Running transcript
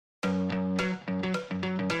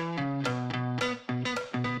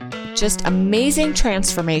just amazing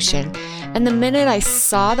transformation. And the minute I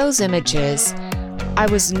saw those images, I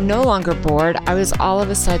was no longer bored. I was all of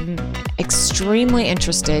a sudden extremely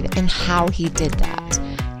interested in how he did that.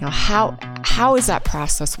 You know, how does that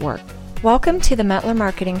process work? Welcome to the Metler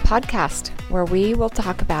Marketing Podcast, where we will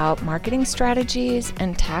talk about marketing strategies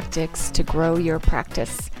and tactics to grow your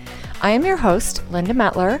practice. I am your host, Linda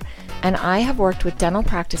Metler, and I have worked with dental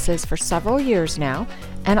practices for several years now,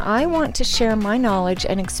 and I want to share my knowledge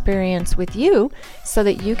and experience with you so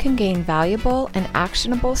that you can gain valuable and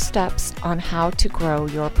actionable steps on how to grow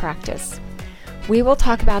your practice. We will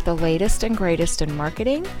talk about the latest and greatest in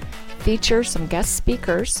marketing, feature some guest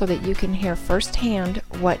speakers so that you can hear firsthand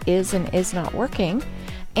what is and is not working,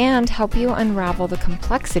 and help you unravel the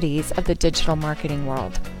complexities of the digital marketing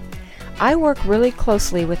world. I work really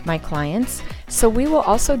closely with my clients, so we will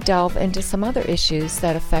also delve into some other issues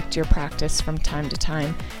that affect your practice from time to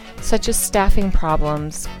time, such as staffing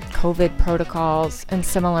problems, COVID protocols, and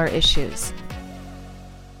similar issues.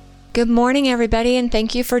 Good morning, everybody, and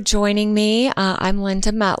thank you for joining me. I'm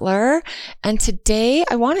Linda Metler, and today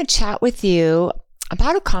I want to chat with you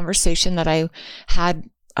about a conversation that I had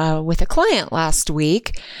with a client last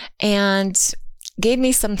week, and gave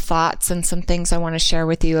me some thoughts and some things I want to share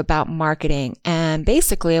with you about marketing. And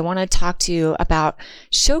basically, I want to talk to you about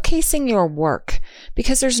showcasing your work,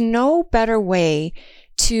 because there's no better way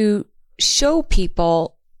to show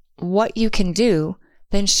people what you can do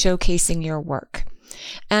than showcasing your work.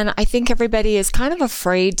 And I think everybody is kind of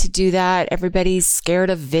afraid to do that. Everybody's scared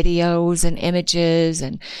of videos and images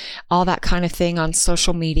and all that kind of thing on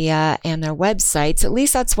social media and their websites. At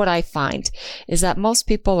least that's what I find, is that most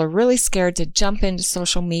people are really scared to jump into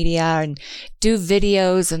social media and do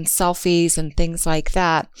videos and selfies and things like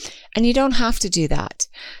that. And you don't have to do that.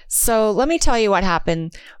 So let me tell you what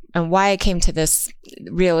happened and why I came to this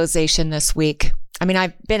realization this week. I mean,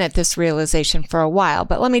 I've been at this realization for a while,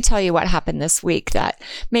 but let me tell you what happened this week that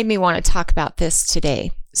made me want to talk about this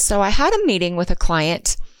today. So I had a meeting with a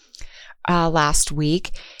client last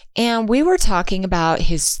week, and we were talking about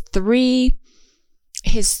his three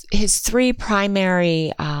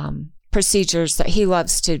primary procedures that he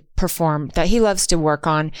loves to perform, that he loves to work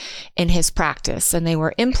on in his practice. And they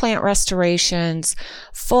were implant restorations,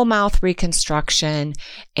 full mouth reconstruction,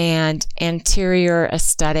 and anterior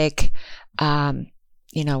aesthetic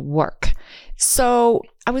work. So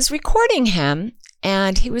I was recording him,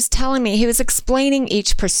 and he was telling me, he was explaining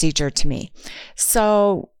each procedure to me.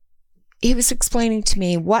 So he was explaining to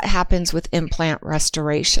me what happens with implant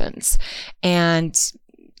restorations and,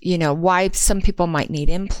 why some people might need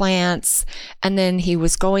implants. And then he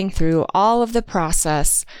was going through all of the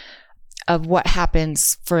process of what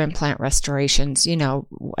happens for implant restorations,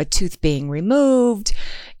 a tooth being removed,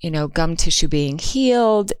 gum tissue being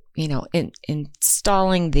healed,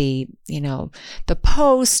 installing the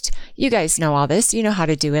post. You guys know all this. You know how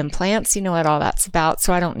to do implants. You know what all that's about.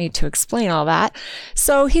 So I don't need to explain all that.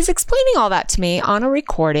 So he's explaining all that to me on a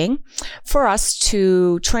recording for us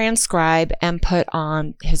to transcribe and put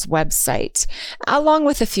on his website, along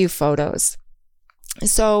with a few photos.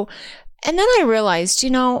 So, and then I realized,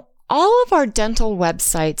 all of our dental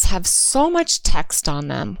websites have so much text on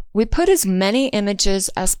them. We put as many images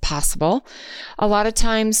as possible. A lot of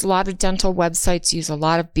times, a lot of dental websites use a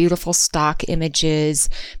lot of beautiful stock images,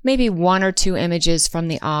 maybe one or two images from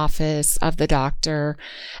the office of the doctor.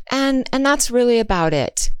 And that's really about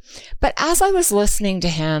it. But as I was listening to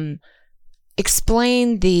him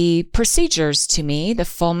explain the procedures to me, the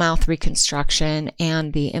full mouth reconstruction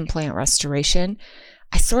and the implant restoration,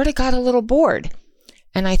 I sort of got a little bored.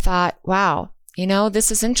 And I thought, wow,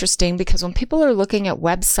 this is interesting, because when people are looking at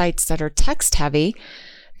websites that are text heavy,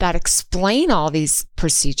 that explain all these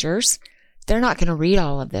procedures, they're not going to read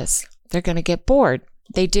all of this. They're going to get bored.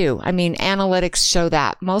 They do. I mean, analytics show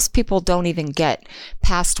that. Most people don't even get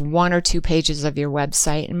past 1 or 2 pages of your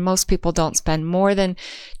website, and most people don't spend more than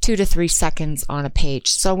 2 to 3 seconds on a page.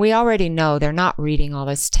 So we already know they're not reading all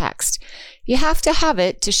this text. You have to have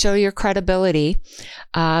it to show your credibility,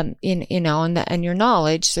 and your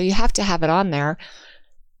knowledge. So you have to have it on there.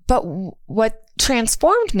 But what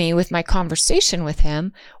transformed me with my conversation with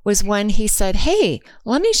him was when he said, "Hey,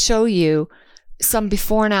 let me show you some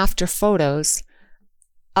before and after photos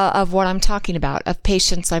of what I'm talking about, of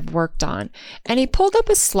patients I've worked on." And he pulled up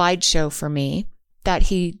a slideshow for me that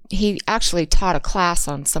he actually taught a class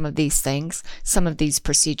on some of these things, some of these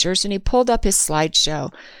procedures, and he pulled up his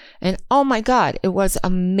slideshow. And oh my God, it was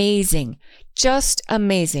amazing. Just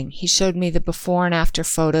amazing. He showed me the before and after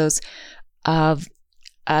photos of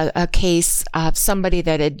a case of somebody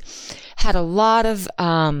that had a lot of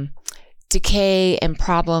decay and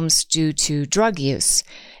problems due to drug use.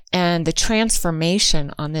 And the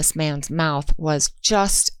transformation on this man's mouth was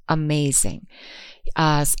just amazing.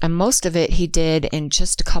 And most of it he did in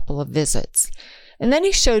just a couple of visits. And then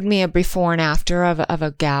he showed me a before and after of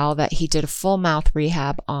a gal that he did a full mouth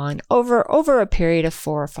rehab on over a period of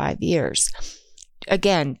 4 or 5 years.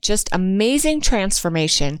 Again, just amazing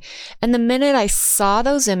transformation. And the minute I saw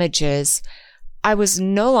those images, I was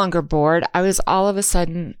no longer bored. I was all of a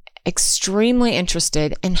sudden extremely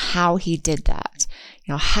interested in how he did that.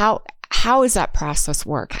 You know, how does that process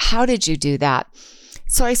work? How did you do that?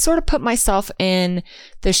 So I sort of put myself in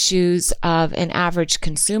the shoes of an average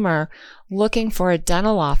consumer looking for a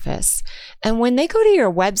dental office. And when they go to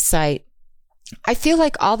your website, I feel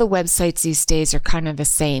like all the websites these days are kind of the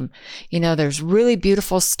same. You know, there's really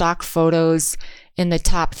beautiful stock photos in the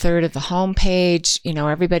top third of the homepage. You know,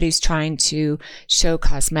 everybody's trying to show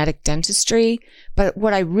cosmetic dentistry. But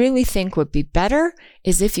what I really think would be better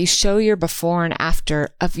is if you show your before and after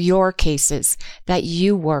of your cases that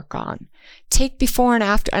you work on. Take before and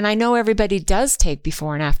after. And I know everybody does take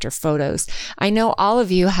before and after photos. I know all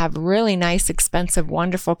of you have really nice, expensive,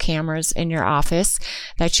 wonderful cameras in your office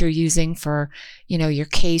that you're using for, you know, your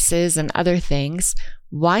cases and other things.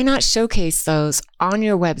 Why not showcase those on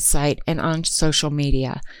your website and on social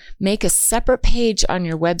media? Make a separate page on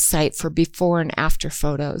your website for before and after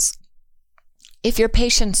photos. If your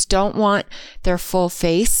patients don't want their full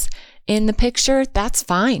face in the picture, that's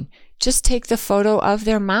fine. Just take the photo of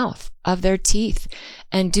their mouth, of their teeth,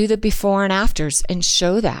 and do the before and afters and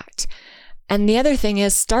show that. And the other thing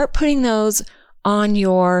is start putting those on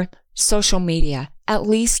your social media at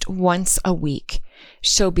least once a week.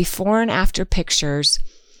 Show before and after pictures,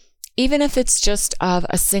 even if it's just of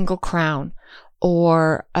a single crown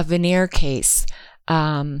or a veneer case,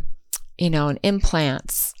 and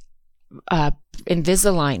implants,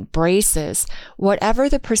 Invisalign, braces, whatever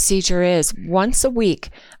the procedure is, once a week,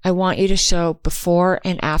 I want you to show before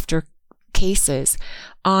and after cases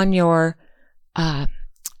on your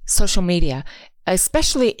social media,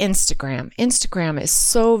 especially Instagram. Instagram is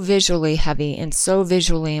so visually heavy and so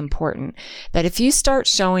visually important that if you start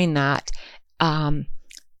showing that,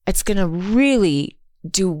 it's going to really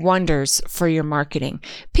do wonders for your marketing.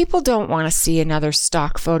 People don't want to see another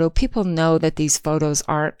stock photo. People know that these photos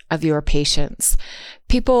aren't of your patients.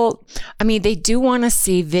 They do want to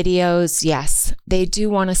see videos. Yes. They do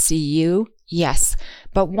want to see you. Yes.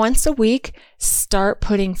 But once a week, start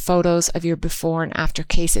putting photos of your before and after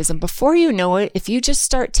cases. And before you know it, if you just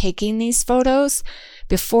start taking these photos,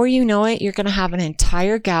 before you know it, you're going to have an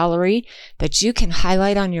entire gallery that you can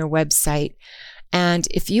highlight on your website. And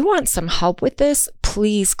if you want some help with this,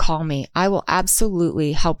 please call me. I will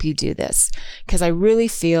absolutely help you do this because I really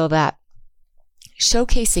feel that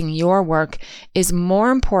showcasing your work is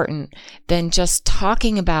more important than just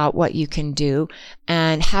talking about what you can do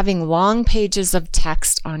and having long pages of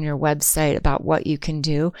text on your website about what you can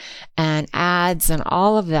do and ads and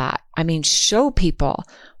all of that. Show people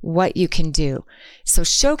what you can do. So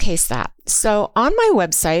showcase that. So on my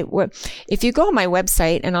website, if you go on my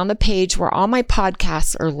website and on the page where all my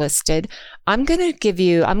podcasts are listed, I'm going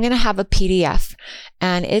to have a PDF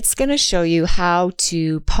and it's going to show you how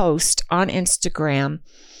to post on Instagram,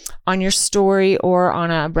 on your story or on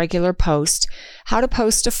a regular post, how to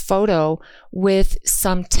post a photo with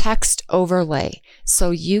some text overlay. So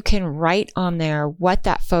you can write on there what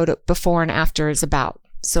that photo before and after is about.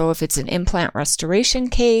 So if it's an implant restoration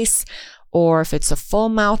case or if it's a full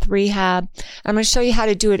mouth rehab, I'm going to show you how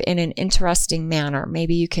to do it in an interesting manner.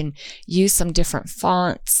 Maybe you can use some different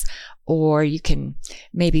fonts or you can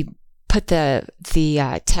maybe put the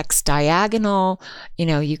text diagonal,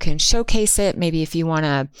 you can showcase it. Maybe if you want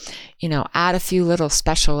to, add a few little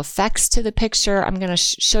special effects to the picture, I'm going to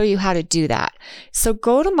show you how to do that. So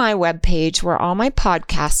go to my webpage where all my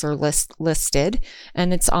podcasts are listed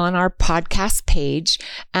and it's on our podcast page.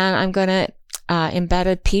 And I'm going to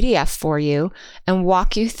embed a PDF for you and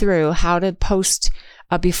walk you through how to post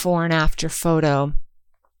a before and after photo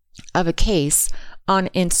of a case on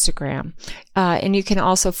Instagram. And you can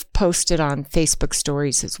also post it on Facebook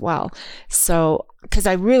stories as well. So, because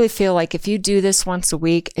I really feel like if you do this once a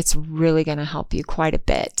week, it's really going to help you quite a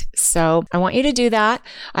bit. So I want you to do that.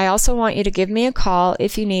 I also want you to give me a call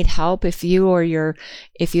if you need help. If you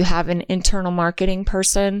have an internal marketing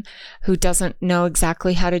person who doesn't know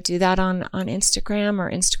exactly how to do that on Instagram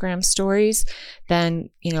or Instagram stories,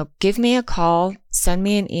 then, give me a call, send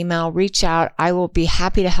me an email, reach out. I will be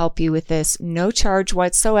happy to help you with this. No charge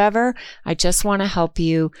whatsoever. I just want to help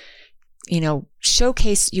you,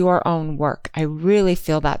 showcase your own work. I really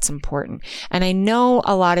feel that's important. And I know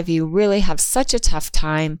a lot of you really have such a tough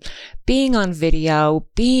time being on video,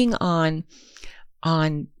 being on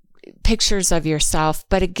pictures of yourself.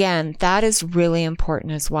 But again, that is really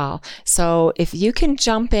important as well. So if you can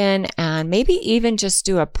jump in and maybe even just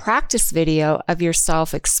do a practice video of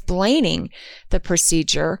yourself explaining the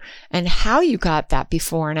procedure and how you got that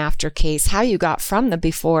before and after case, how you got from the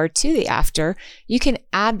before to the after, you can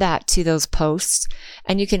add that to those posts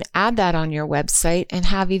and you can add that on your website and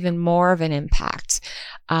have even more of an impact.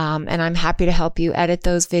 And I'm happy to help you edit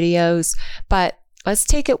those videos, but let's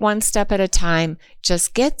take it one step at a time.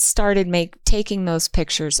 Just get started taking those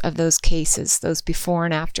pictures of those cases, those before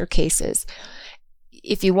and after cases.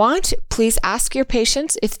 If you want, please ask your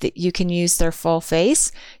patients if you can use their full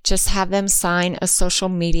face. Just have them sign a social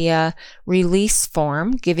media release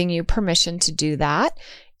form giving you permission to do that.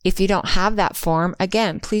 If you don't have that form,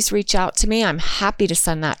 again, please reach out to me. I'm happy to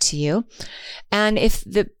send that to you. And if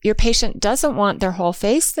your patient doesn't want their whole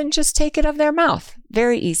face, then just take it of their mouth.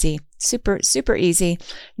 Very easy. Super, super easy.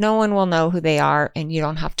 No one will know who they are, and you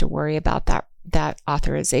don't have to worry about that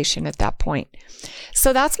authorization at that point.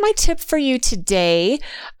 So that's my tip for you today.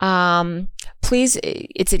 Please,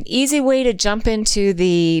 it's an easy way to jump into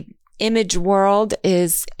the image world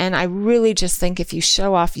and I really just think if you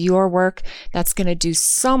show off your work, that's going to do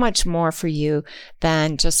so much more for you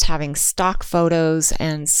than just having stock photos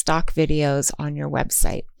and stock videos on your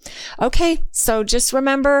website. Okay, so just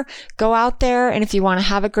remember, go out there, and if you want to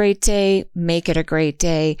have a great day, make it a great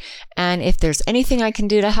day. And if there's anything I can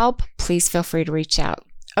do to help, please feel free to reach out.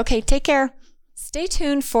 Okay, take care. Stay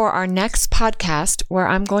tuned for our next podcast where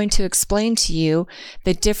I'm going to explain to you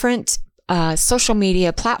the different social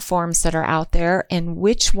media platforms that are out there and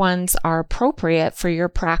which ones are appropriate for your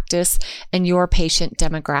practice and your patient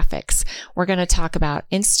demographics. We're going to talk about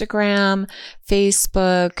Instagram,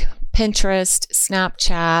 Facebook, Pinterest,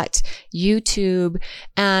 Snapchat, YouTube,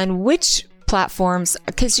 and which platforms,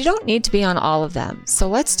 because you don't need to be on all of them. So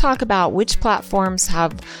let's talk about which platforms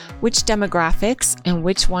have which demographics and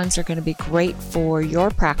which ones are going to be great for your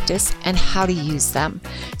practice and how to use them.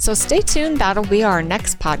 So stay tuned. That'll be our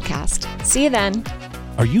next podcast. See you then.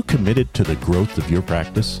 Are you committed to the growth of your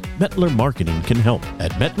practice? Mettler Marketing can help.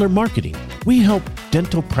 At Mettler Marketing, we help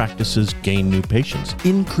dental practices gain new patients,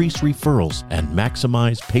 increase referrals, and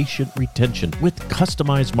maximize patient retention with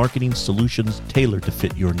customized marketing solutions tailored to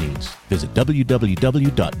fit your needs. Visit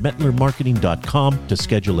www.mettlermarketing.com to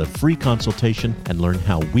schedule a free consultation and learn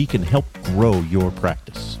how we can help grow your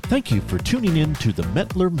practice. Thank you for tuning in to the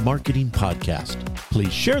Mettler Marketing Podcast.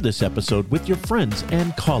 Please share this episode with your friends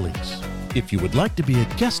and colleagues. If you would like to be a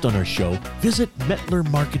guest on our show, visit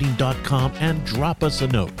mettlermarketing.com and drop us a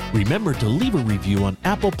note. Remember to leave a review on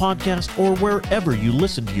Apple Podcasts or wherever you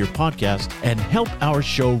listen to your podcast and help our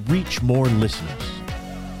show reach more listeners.